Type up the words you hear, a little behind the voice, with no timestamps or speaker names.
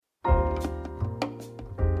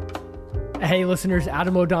Hey listeners,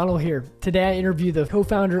 Adam O'Donnell here. Today I interview the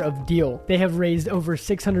co-founder of Deel. They have raised over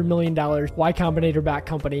 $600 million, Y Combinator-backed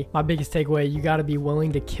company. My biggest takeaway, you got to be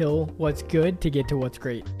willing to kill what's good to get to what's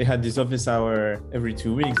great. They had this office hour every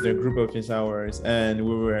 2 weeks, their group office hours, and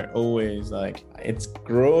we were always like, it's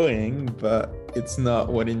growing, but it's not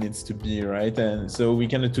what it needs to be, right? And so we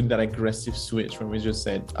kind of took that aggressive switch when we just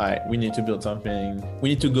said, all right, we need to build something. We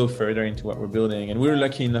need to go further into what we're building. And we were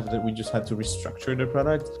lucky enough that we just had to restructure the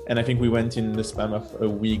product. And I think we went in the span of a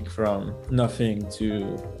week from nothing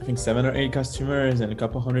to, I think, 7 or 8 customers and a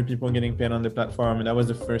couple hundred people getting paid on the platform. And that was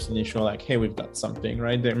the first initial, like, hey, we've got something,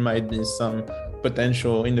 right? There might be some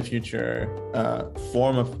potential in the future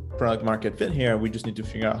form of product market fit here. We just need to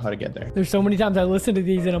figure out how to get there. There's so many times I listen to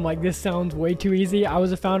these and I'm like, this sounds way too easy. I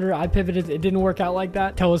was a founder, I pivoted, it didn't work out like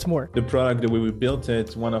that. Tell us more. The product, the way we built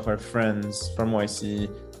it, one of our friends from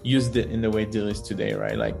YC used it in the way Deel is today,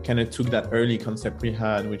 right? Like kind of took that early concept we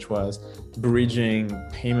had, which was bridging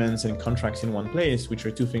payments and contracts in one place, which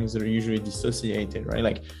are two things that are usually dissociated, right?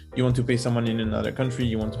 Like you want to pay someone in another country,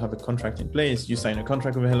 you want to have a contract in place, you sign a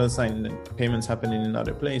contract with HelloSign, and then payments happen in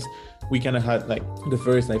another place. We kind of had like the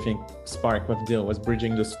first, I think, spark of Deel was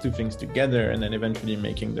bridging those two things together and then eventually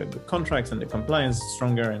making the contracts and the compliance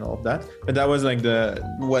stronger and all of that. But that was like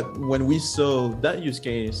when we saw that use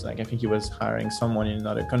case, like I think he was hiring someone in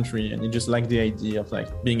another country and he just liked the idea of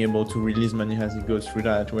like being able to release money as he goes through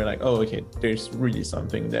that. We're like, oh, okay, there's really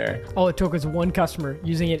something there. All it took was one customer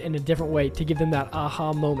using it in a different way to give them that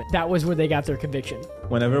aha moment. That was where they got their conviction.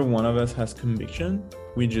 Whenever one of us has conviction,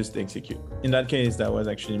 we just execute. In that case, that was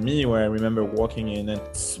actually me, where I remember walking in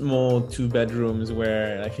at small 2 bedrooms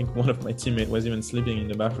where I think one of my teammates was even sleeping in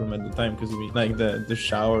the bathroom at the time because we like the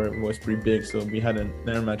shower was pretty big. So we had an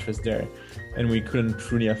air mattress there and we couldn't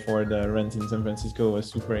truly afford the rent in San Francisco. It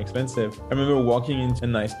was super expensive. I remember walking into a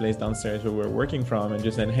nice place downstairs where we were working from and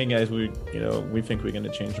just said, hey guys, we think we're going to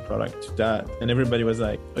change the product to that. And everybody was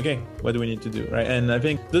like, okay, what do we need to do? Right. And I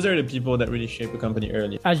think those are the people that really shape a company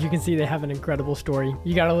early. As you can see, they have an incredible story.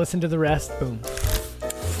 You got to listen to the rest. Boom.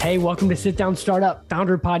 Hey, welcome to Sit Down Startup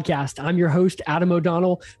Founder Podcast. I'm your host, Adam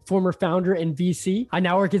O'Donnell, former founder and VC. I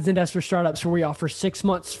now work at Zendesk for Startups, where we offer 6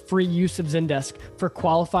 months free use of Zendesk for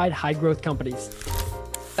qualified high growth companies.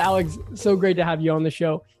 Alex, so great to have you on the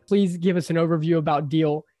show. Please give us an overview about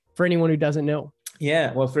Deel for anyone who doesn't know.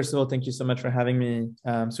 Yeah, well, first of all, thank you so much for having me.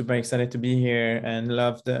 I'm super excited to be here and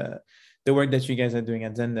love the work that you guys are doing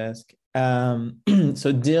at Zendesk.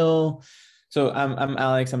 So Deel. So I'm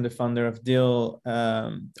Alex. I'm the founder of Deel,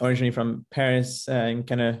 originally from Paris, and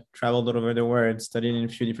kind of traveled all over the world, studied in a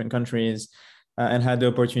few different countries, and had the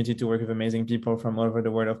opportunity to work with amazing people from all over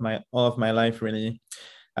the world all of my life, really.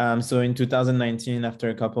 So in 2019, after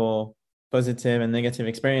a couple positive and negative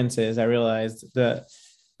experiences, I realized that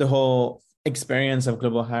the whole experience of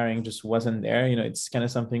global hiring just wasn't there. You know, it's kind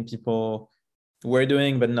of something people we're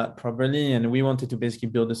doing, but not properly. And we wanted to basically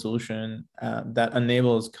build a solution that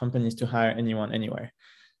enables companies to hire anyone, anywhere.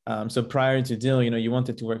 So prior to Deel, you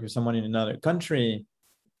wanted to work with someone in another country,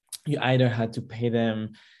 you either had to pay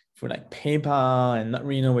them for like PayPal and not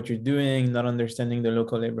really know what you're doing, not understanding the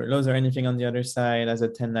local labor laws or anything on the other side as a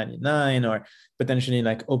 1099, or potentially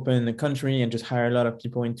like open a country and just hire a lot of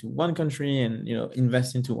people into one country and,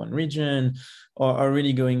 invest into one region, or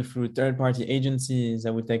really going through third-party agencies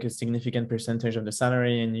that would take a significant percentage of the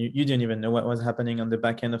salary and you didn't even know what was happening on the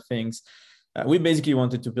back end of things. We basically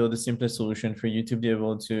wanted to build the simplest solution for you to be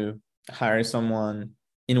able to hire someone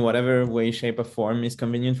in whatever way, shape, or form is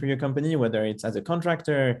convenient for your company, whether it's as a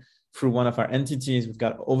contractor, through one of our entities. We've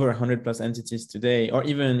got over 100 plus entities today, or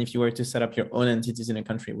even if you were to set up your own entities in a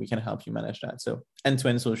country, we can help you manage that. So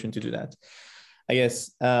end-to-end solution to do that. I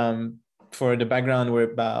guess for the background,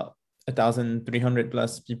 we're about 1,300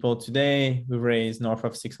 plus people today. We've raised north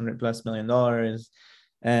of $600 plus million,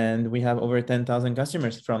 and we have over 10,000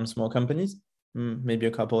 customers from small companies, maybe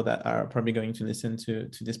a couple that are probably going to listen to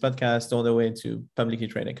this podcast, all the way to publicly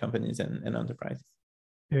traded companies and enterprises.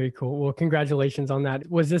 Very cool. Well, congratulations on that.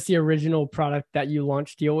 Was this the original product that you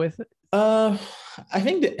launched Deel with? I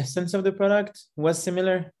think the essence of the product was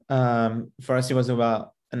similar. For us, it was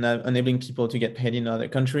about enabling people to get paid in other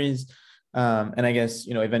countries. And I guess,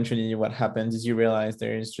 eventually what happens is you realize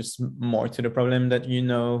there is just more to the problem that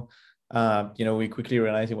we quickly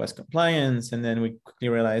realized it was compliance, and then we quickly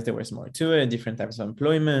realized there was more to it, different types of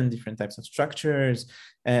employment, different types of structures,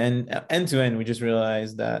 and end to end, we just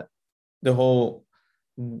realized that the whole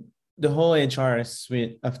HR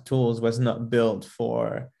suite of tools was not built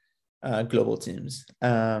for global teams.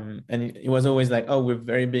 And it was always like, oh, we're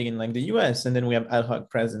very big in like the US, and then we have ad hoc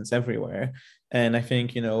presence everywhere. And I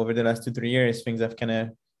think, over the last 2-3 years, things have kind of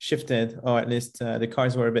shifted, or at least the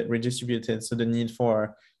cards were a bit redistributed. So the need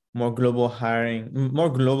for more global hiring, more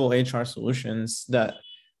global HR solutions that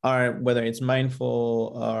are, whether it's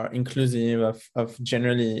mindful or inclusive of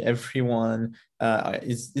generally everyone,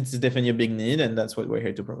 it's definitely a big need, and that's what we're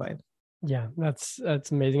here to provide. Yeah, that's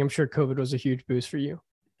amazing. I'm sure COVID was a huge boost for you.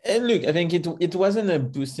 And look, I think it wasn't a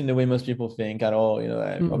boost in the way most people think at all.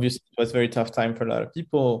 Obviously it was a very tough time for a lot of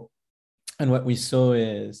people, and what we saw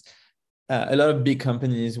is a lot of big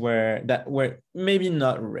companies were maybe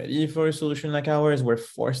not ready for a solution like ours, were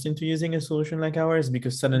forced into using a solution like ours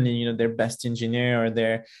because suddenly, their best engineer or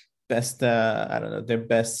their best, their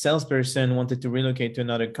best salesperson wanted to relocate to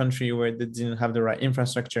another country where they didn't have the right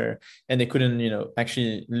infrastructure, and they couldn't,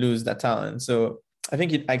 actually lose that talent. So I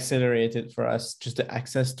think it accelerated for us just the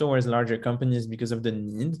access towards larger companies because of the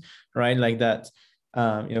need, right? Like that.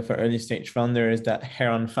 For early stage founders, that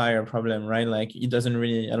hair on fire problem, right? Like it doesn't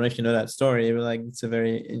really, I don't know if you know that story, but like it's a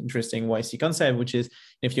very interesting YC concept, which is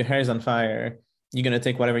if your hair is on fire, you're going to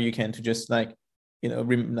take whatever you can to just turn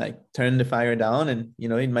the fire down, and,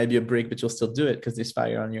 it might be a brick, but you'll still do it because there's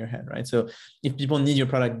fire on your head, right? So if people need your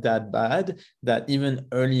product that bad, that even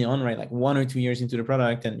early on, right, like 1 or 2 years into the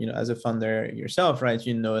product, and, as a founder yourself, right,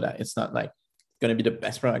 that it's not like going to be the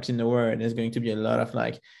best product in the world. There's going to be a lot of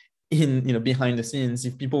behind the scenes.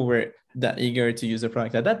 If people were that eager to use the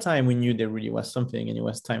product at that time, we knew there really was something, and it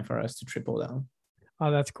was time for us to triple down. Oh,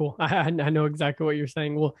 that's cool. I know exactly what you're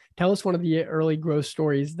saying. Well, tell us one of the early growth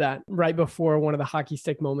stories that right before one of the hockey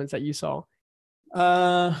stick moments that you saw.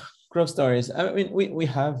 Growth stories. I mean, we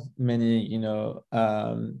have many, I know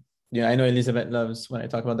Elizabeth loves when I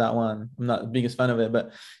talk about that one. I'm not the biggest fan of it,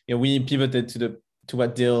 but we pivoted to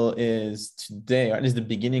what Deel is today, or at least the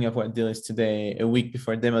beginning of what Deel is today, a week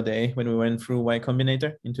before demo day when we went through Y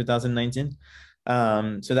Combinator in 2019.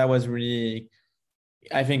 So that was really,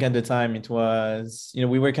 I think at the time it was,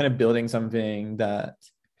 we were kind of building something that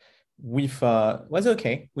we thought was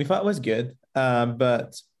okay. We thought was good,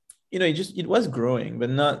 but it was growing, but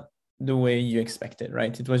not the way you expected,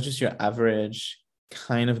 right? It was just your average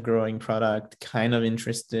kind of growing product, kind of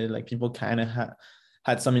interested, like people kind of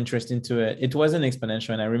had some interest into it. It wasn't exponential.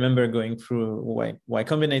 And I remember going through Y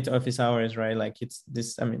Combinator office hours, right? Like it's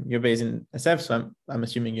this, I mean, you're based in SF, so I'm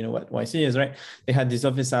assuming you know what YC is, right? They had this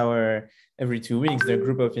office hour every 2 weeks, their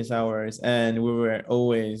group office hours. And we were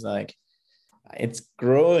always like, it's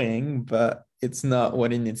growing, but it's not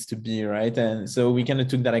what it needs to be, right? And so we kind of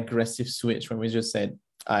took that aggressive switch when we just said,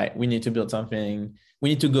 all right, we need to build something. We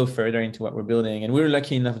need to go further into what we're building. And we were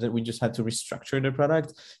lucky enough that we just had to restructure the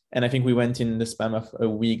product. And I think we went in the span of a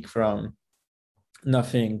week from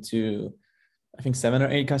nothing to, I think 7 or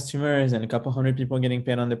 8 customers and a couple hundred people getting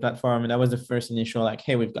paid on the platform. And that was the first initial, like,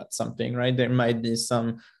 hey, we've got something, right? There might be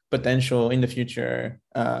some potential in the future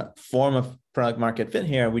form of product market fit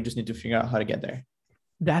here. We just need to figure out how to get there.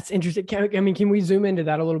 That's interesting. Can we zoom into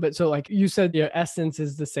that a little bit? So like you said, the essence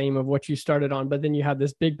is the same of what you started on, but then you had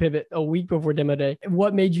this big pivot a week before demo day.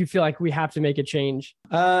 What made you feel like we have to make a change?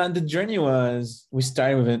 The journey was, we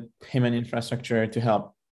started with a payment infrastructure to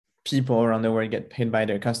help people around the world get paid by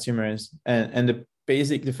their customers. And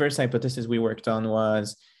the first hypothesis we worked on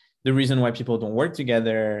was the reason why people don't work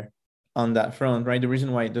together on that front, right? The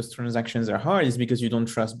reason why those transactions are hard is because you don't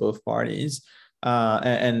trust both parties.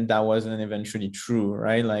 And that wasn't eventually true,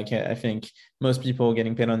 right? Like I think most people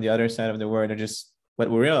getting paid on the other side of the world are just, what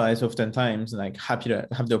we realize oftentimes, like happy to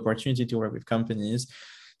have the opportunity to work with companies.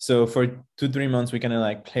 So for 2-3 months, we kind of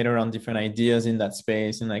like played around different ideas in that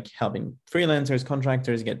space and like helping freelancers,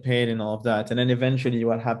 contractors get paid and all of that. And then eventually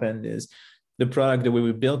what happened is the product, the way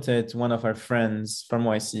we built it, one of our friends from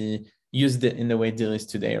YC used it in the way Deel is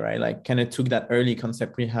today, right? Like kind of took that early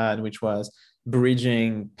concept we had, which was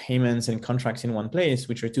bridging payments and contracts in one place,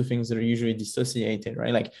 which are two things that are usually dissociated,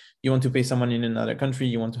 right? Like you want to pay someone in another country,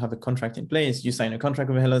 you want to have a contract in place, you sign a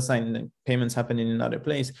contract with HelloSign, and then payments happen in another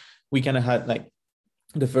place. We kind of had like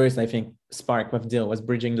the first, I think, spark with Deel was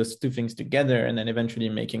bridging those two things together and then eventually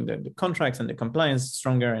making the contracts and the compliance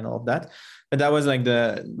stronger and all of that. But that was like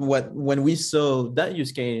when we saw that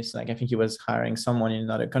use case, like I think he was hiring someone in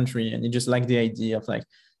another country and he just liked the idea of like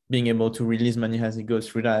being able to release money as it goes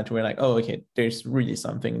through that. We're like, oh, okay, there's really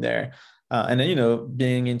something there. And then,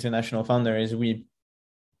 being international founders, we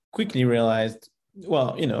quickly realized,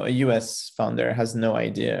 well, a US founder has no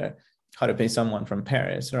idea how to pay someone from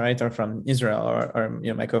Paris, right? Or from Israel, or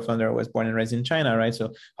my co-founder was born and raised in China, right?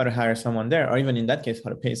 So how to hire someone there, or even in that case, how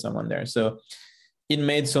to pay someone there. So it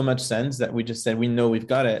made so much sense that we just said, we know we've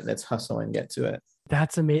got it, let's hustle and get to it.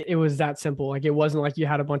 That's amazing. It was that simple. Like, it wasn't like you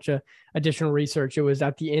had a bunch of additional research. It was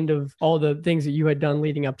at the end of all the things that you had done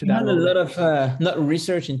leading up to We that had a moment. lot of not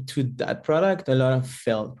research into that product, a lot of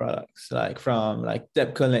failed products, like from like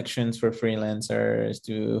debt collections for freelancers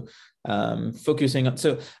to focusing on.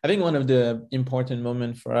 So I think one of the important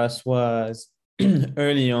moments for us was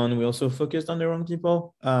early on, we also focused on the wrong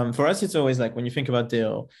people. For us, it's always like when you think about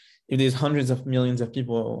Deel, if there's hundreds of millions of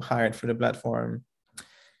people hired for the platform,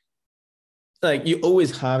 like you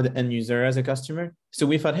always have the end user as a customer. So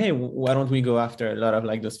we thought, hey, why don't we go after a lot of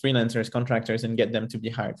like those freelancers, contractors, and get them to be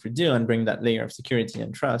hired for Deel and bring that layer of security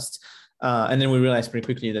and trust. And then we realized pretty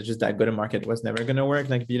quickly that just that go-to-market was never going to work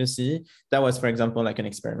like B2C. That was, for example, like an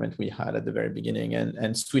experiment we had at the very beginning,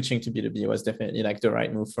 and switching to B2B was definitely like the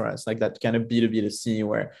right move for us. Like that kind of B2B2C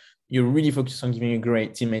where you're really focused on giving a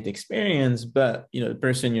great teammate experience, but the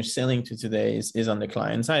person you're selling to today is on the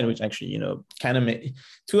client side, which actually, kind of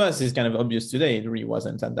to us is kind of obvious today. It really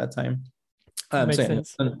wasn't at that time. Makes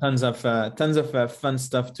sense. Tons of fun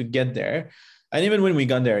stuff to get there. And even when we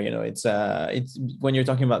got there, it's when you're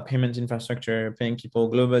talking about payment infrastructure, paying people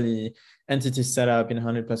globally, entities set up in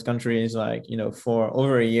 100 plus countries, like, for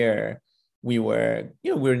over a year, we were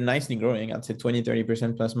nicely growing, I'd say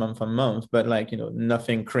 20-30% plus month on month, but like,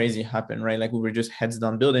 nothing crazy happened, right? Like we were just heads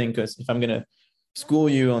down building, because if I'm going to school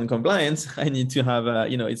you on compliance, I need to have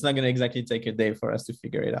it's not going to exactly take a day for us to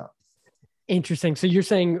figure it out. Interesting. So you're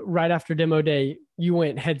saying right after demo day, you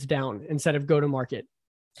went heads down instead of go to market.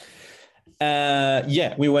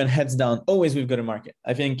 Yeah, we went heads down, always with go to market.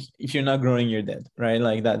 I think if you're not growing, you're dead, right?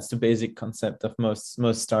 Like that's the basic concept of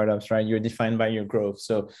most startups, right? You're defined by your growth.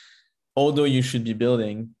 So although you should be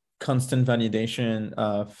building, constant validation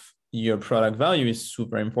of your product value is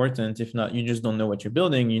super important. If not, you just don't know what you're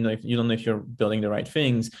building. If you don't know if you're building the right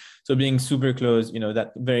things. So being super close,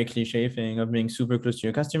 that very cliche thing of being super close to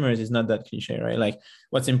your customers is not that cliche, right? Like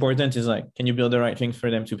what's important is like, can you build the right things for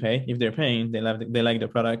them to pay? If they're paying, they like the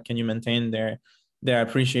product. Can you maintain their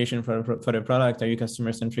appreciation for the product? Are you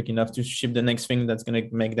customer centric enough to ship the next thing that's going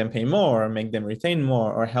to make them pay more, or make them retain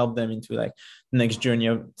more, or help them into like the next journey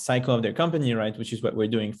of cycle of their company, right? Which is what we're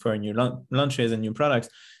doing for new launches and new products.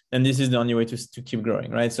 And this is the only way to keep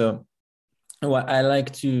growing, right? So what I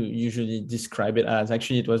like to usually describe it as,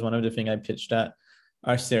 actually, it was one of the things I pitched at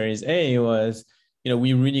our Series A was,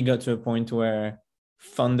 we really got to a point where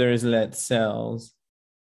founders-led sales,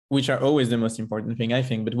 which are always the most important thing, I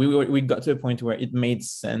think, but we got to a point where it made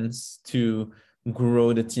sense to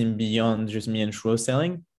grow the team beyond just me and Shro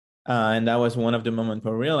selling. And that was one of the moments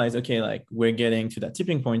where we realized, okay, like we're getting to that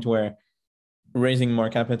tipping point where raising more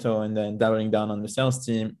capital and then doubling down on the sales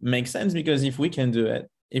team makes sense, because if we can do it,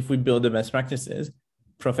 if we build the best practices,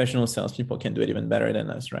 professional salespeople can do it even better than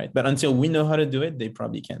us, right? But until we know how to do it, they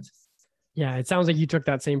probably can't. Yeah, it sounds like you took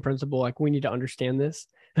that same principle. Like, we need to understand this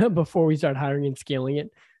before we start hiring and scaling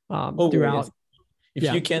it throughout.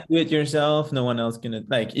 If you can't do it yourself, no one else can.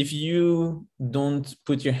 Like, if you don't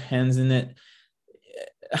put your hands in it,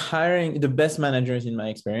 hiring the best managers, in my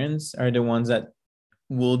experience, are the ones that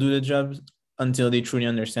will do the job until they truly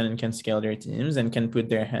understand and can scale their teams and can put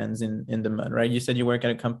their hands in the mud, right? You said you work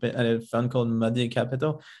at a fund called Muddy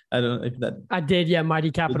Capital. I don't know if that. I did, yeah,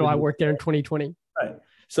 Mighty Capital. I worked there in 2020. Right.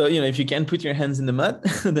 So, if you can't put your hands in the mud,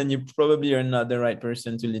 then you probably are not the right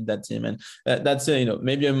person to lead that team. And that's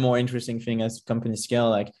maybe a more interesting thing as companies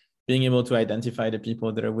scale, like being able to identify the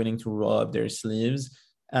people that are willing to roll up their sleeves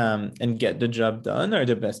and get the job done are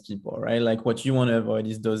the best people, right? Like what you want to avoid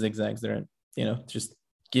is those execs that are, just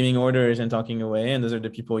giving orders and talking away. And those are the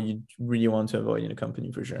people you really want to avoid in a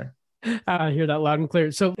company for sure. I hear that loud and clear.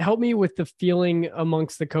 So help me with the feeling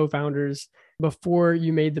amongst the co-founders before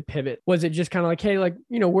you made the pivot. Was it just kind of like, hey, like,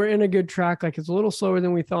 we're in a good track, like it's a little slower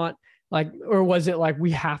than we thought, like, or was it like,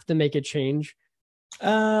 we have to make a change?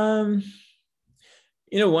 One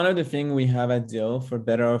of the things we have at Deel, for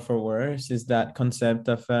better or for worse, is that concept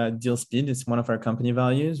of deal speed. It's one of our company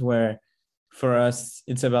values, where for us,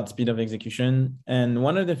 it's about speed of execution. And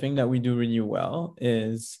one of the things that we do really well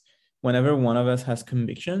is whenever one of us has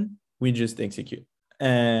conviction, we just execute.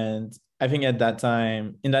 And I think at that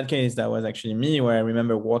time, in that case, that was actually me, where I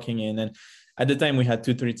remember walking in, and at the time we had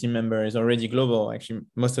 2-3 team members already global. Actually,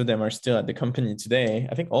 most of them are still at the company today.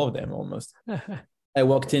 I think all of them almost. I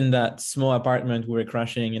walked in that small apartment we were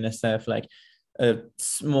crashing in SF, like a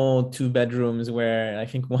small 2 bedrooms, where I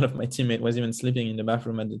think one of my teammates was even sleeping in the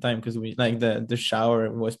bathroom at the time, because we like the shower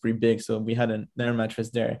was pretty big. So we had an air mattress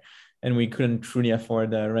there, and we couldn't truly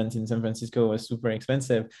afford the rent in San Francisco. It was super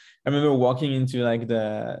expensive. I remember walking into like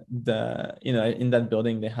the in that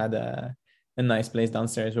building, they had a nice place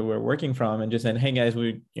downstairs where we were working from, and just said, hey guys,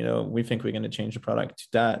 we think we're going to change the product to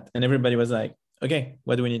that. And everybody was like, okay,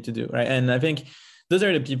 what do we need to do, right? And I think those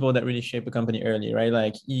are the people that really shape a company early, right?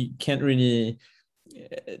 Like you can't really,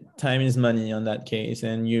 time is money on that case,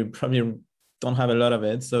 and you probably don't have a lot of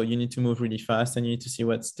it. So you need to move really fast and you need to see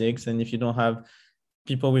what sticks. And if you don't have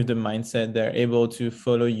people with the mindset they're able to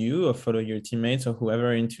follow you or follow your teammates or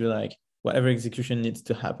whoever into like whatever execution needs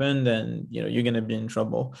to happen, then you're gonna be in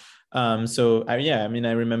trouble. So I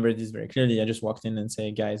remember this very clearly. I just walked in and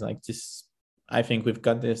say, guys, like this, I think we've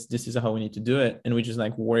got this. This is how we need to do it. And we just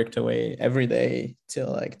like worked away every day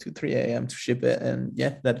till like 2-3 a.m. to ship it. And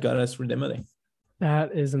yeah, that got us through demo day.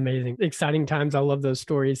 That is amazing. Exciting times. I love those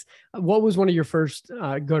stories. What was one of your first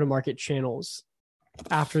go-to-market channels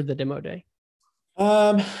after the demo day?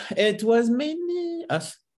 It was mainly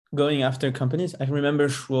us going after companies. I remember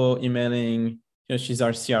Shuo emailing, she's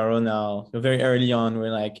our CRO now. So very early on,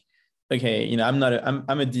 we're like, okay, I'm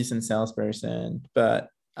a decent salesperson, but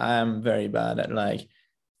I'm very bad at like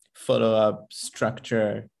follow-up,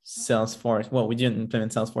 structure, Salesforce. Well, we didn't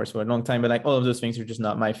implement Salesforce for a long time, but like all of those things are just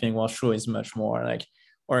not my thing. While Shuo is much more like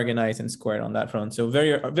organized and squared on that front. So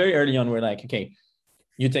very, very early on, we're like, okay,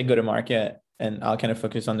 you take go-to-market and I'll kind of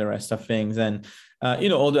focus on the rest of things. And,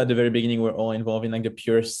 although at the very beginning, we're all involved in like the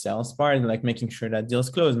pure sales part and like making sure that deals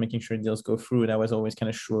close, making sure deals go through. That was always kind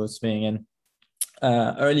of Shuo's thing. And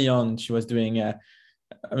early on, she was doing,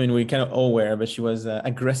 we kind of all were, but she was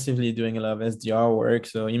aggressively doing a lot of SDR work.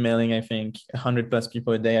 So emailing, I think 100+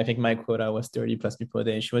 people a day. I think my quota was 30+ people a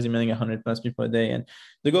day. She was emailing 100+ people a day. And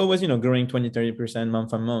the goal was, growing 20-30%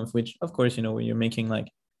 month on month, which of course, when you're making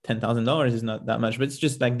like $10,000 is not that much, but it's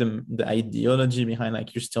just like the ideology behind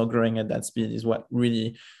like you're still growing at that speed is what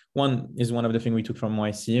really one of the things we took from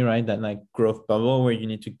YC, right? That like growth bubble where you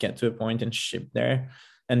need to get to a point and ship there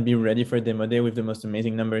and be ready for demo day with the most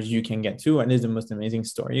amazing numbers you can get to, and is the most amazing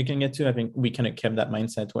story you can get to. I think we kind of kept that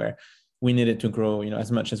mindset where we needed to grow,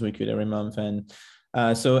 as much as we could every month. And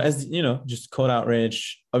so as just cold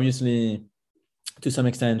outreach, obviously to some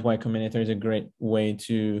extent, Y Combinator is a great way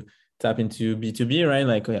to tap into B2B, right?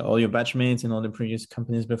 Like all your batchmates and all the previous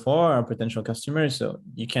companies before are potential customers. So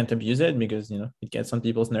you can't abuse it because, it gets on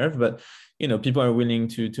people's nerve, but, people are willing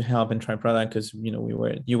to help and try product because,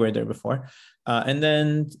 you were there before. And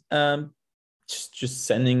then just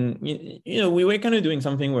sending, we were kind of doing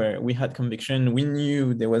something where we had conviction. We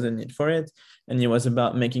knew there was a need for it. And it was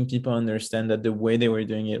about making people understand that the way they were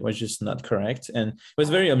doing it was just not correct. And it was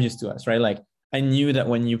very obvious to us, right? Like, I knew that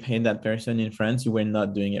when you paid that person in France, you were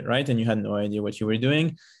not doing it right, and you had no idea what you were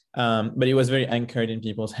doing. But it was very anchored in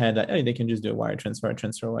people's head that, hey, they can just do a wire transfer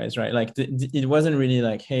wise, right? Like it wasn't really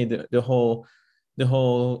like, hey, the whole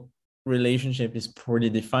relationship is poorly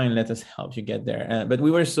defined. Let us help you get there. But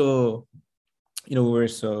we were so,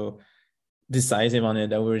 decisive on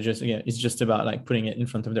it that we were just, again, it's just about like putting it in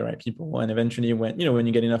front of the right people. And eventually when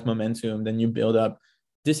you get enough momentum, then you build up.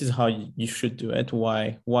 This is how you should do it.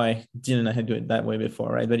 Why didn't I do it that way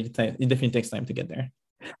before, right? But it definitely takes time to get there.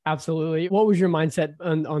 Absolutely. What was your mindset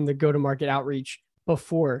on the go-to-market outreach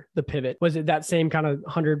before the pivot? Was it that same kind of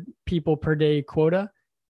 100 people per day quota?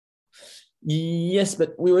 Yes,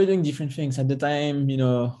 but we were doing different things at the time. We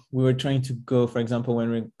were trying to go, for example,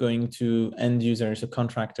 when we're going to end users, so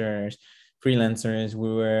contractors, freelancers,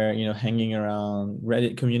 we were, hanging around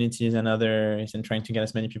Reddit communities and others and trying to get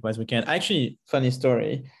as many people as we can. Actually, funny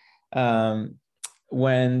story.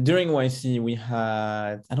 When during YC, we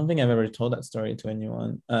had, I don't think I've ever told that story to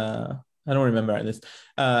anyone. I don't remember at least.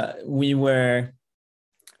 It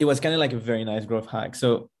was kind of like a very nice growth hack.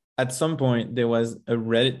 So at some point there was a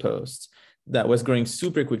Reddit post that was growing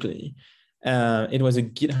super quickly. It was a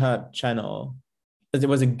GitHub channel. There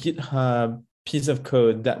was a GitHub piece of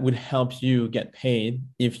code that would help you get paid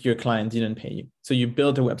if your client didn't pay you. So you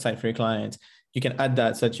build a website for your client. You can add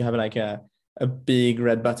that so that you have like a big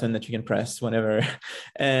red button that you can press whenever.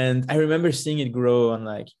 And I remember seeing it grow on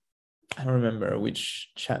like, I don't remember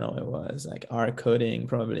which channel it was, like R coding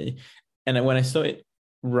probably. And when I saw it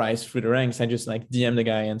rise through the ranks, I just like DM'd the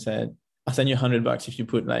guy and said, I'll send you $100 if you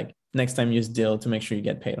put like next time use Deel to make sure you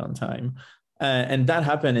get paid on time. And that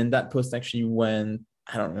happened. And that post actually went,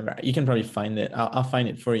 I don't remember. You can probably find it. I'll find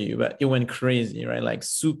it for you, but it went crazy, right? Like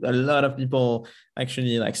a lot of people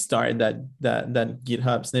actually like started that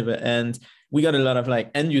GitHub snippet, and we got a lot of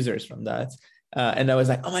like end users from that. And I was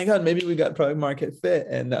like, oh my God, maybe we got product market fit.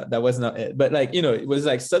 And that was not it. But like, it was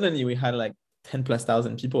like suddenly we had like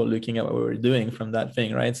 10,000+ people looking at what we were doing from that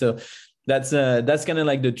thing, right? So that's kind of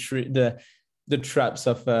like the the traps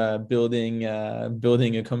of building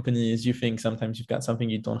a company is you think sometimes you've got something,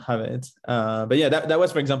 you don't have it. But yeah, that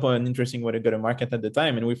was, for example, an interesting way to go to market at the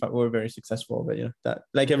time, and we thought we were very successful. But that,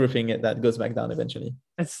 like everything, that goes back down eventually.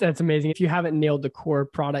 That's amazing. If you haven't nailed the core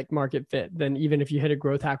product market fit, then even if you hit a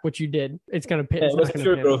growth hack, which you did, it's going to pit. Yeah, it was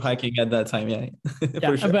pure growth hacking at that time. Yeah,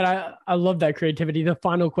 yeah. Sure. But I love that creativity. The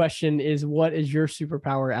final question is, what is your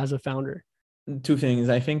superpower as a founder? Two things.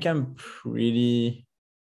 I think I'm pretty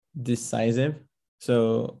decisive,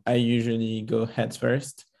 so I usually go heads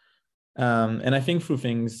first, and I think through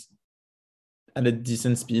things at a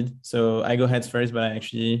decent speed. So I go heads first, but I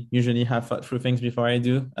actually usually have thought through things before I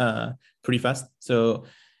do, pretty fast. So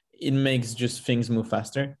it makes just things move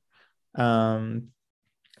faster. And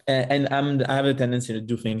I have a tendency to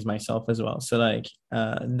do things myself as well. So like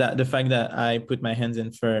that the fact that I put my hands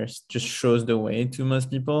in first just shows the way to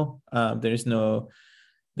most people.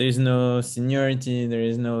 There's no seniority, there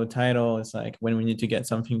is no title. It's like when we need to get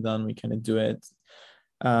something done, we kind of do it.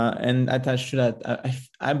 And attached to that,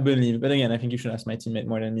 I believe, but again, I think you should ask my teammate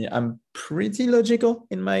more than me. I'm pretty logical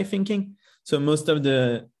in my thinking. So most of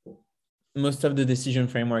the decision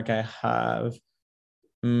framework I have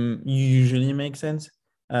usually makes sense,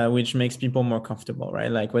 which makes people more comfortable, right?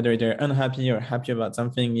 Like whether they're unhappy or happy about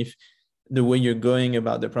something, if the way you're going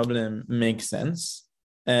about the problem makes sense,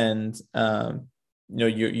 and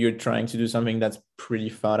you're trying to do something that's pretty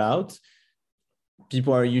thought out,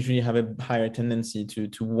 people are usually have a higher tendency to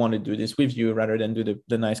want to do this with you rather than do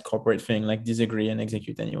the nice corporate thing, like disagree and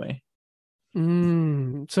execute anyway.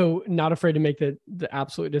 So not afraid to make the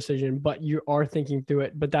absolute decision, but you are thinking through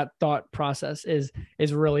it. But that thought process is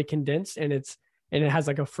really condensed, and it has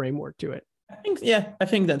like a framework to it. I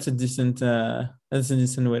think that's a decent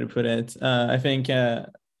way to put it. I think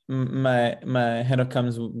my head of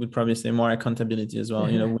comms would probably say more accountability as well.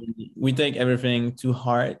 We take everything to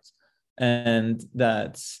heart, and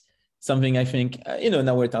that's something I think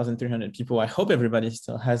now we're 1,300 people. I hope everybody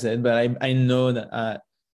still has it, but I know that at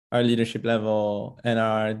our leadership level and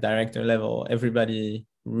our director level, everybody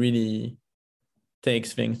really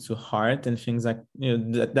takes things to heart, and things like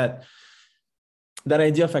that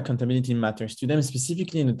idea of accountability matters to them,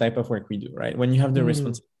 specifically in the type of work we do, right? When you have the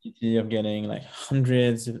responsibility of getting like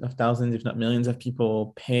hundreds of thousands, if not millions of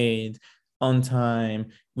people paid on time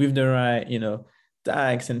with the right,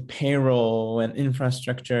 tax and payroll and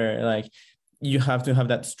infrastructure, like you have to have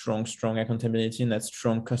that strong accountability and that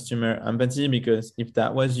strong customer empathy, because if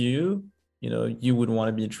that was you would want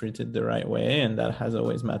to be treated the right way, and that has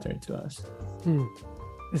always mattered to us.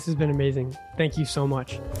 This has been amazing. Thank you so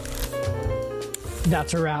much.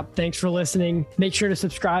 That's a wrap. Thanks for listening. Make sure to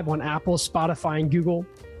subscribe on Apple, Spotify, and Google.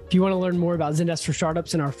 If you want to learn more about Zendesk for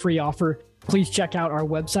Startups and our free offer, please check out our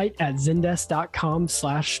website at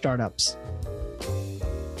zendesk.com/startups.